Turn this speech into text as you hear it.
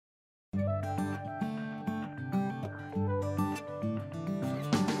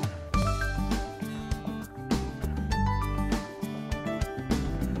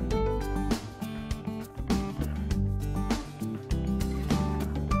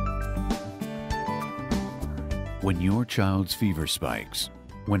When your child's fever spikes,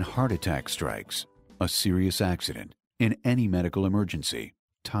 when heart attack strikes, a serious accident, in any medical emergency,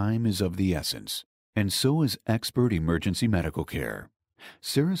 time is of the essence, and so is expert emergency medical care.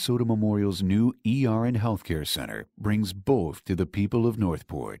 Sarasota Memorial's new ER and Healthcare Center brings both to the people of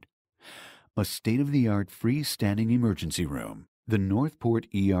Northport. A state-of-the-art freestanding emergency room, the Northport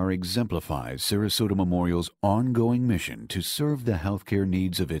ER exemplifies Sarasota Memorial's ongoing mission to serve the healthcare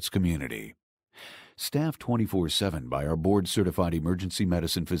needs of its community. Staffed 24/7 by our board-certified emergency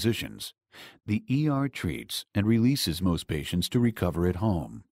medicine physicians, the ER treats and releases most patients to recover at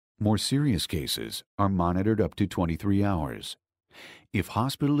home. More serious cases are monitored up to 23 hours. If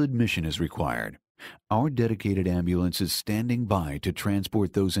hospital admission is required, our dedicated ambulance is standing by to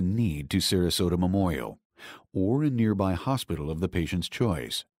transport those in need to Sarasota Memorial or a nearby hospital of the patient's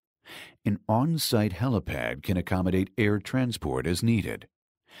choice. An on-site helipad can accommodate air transport as needed.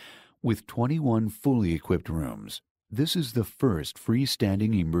 With 21 fully equipped rooms, this is the first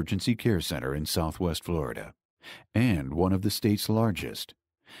freestanding emergency care center in Southwest Florida and one of the state's largest.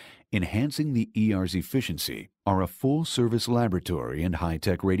 Enhancing the ER's efficiency are a full-service laboratory and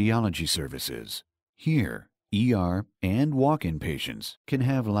high-tech radiology services. Here, ER and walk-in patients can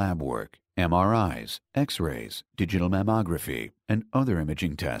have lab work, MRIs, X-rays, digital mammography, and other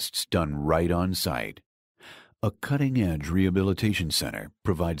imaging tests done right on site. A cutting-edge rehabilitation center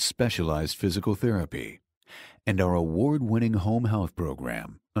provides specialized physical therapy, and our award-winning home health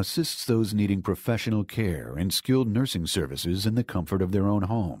program assists those needing professional care and skilled nursing services in the comfort of their own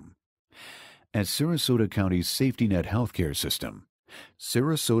home. As Sarasota County's safety net healthcare system,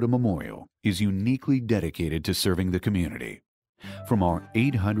 Sarasota Memorial is uniquely dedicated to serving the community. From our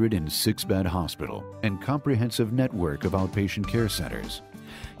 806-bed hospital and comprehensive network of outpatient care centers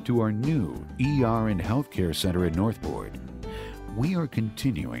to our new ER and Healthcare Center in Northport, we are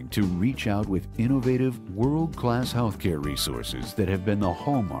continuing to reach out with innovative, world-class healthcare resources that have been the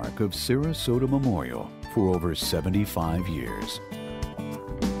hallmark of Sarasota Memorial for over 75 years.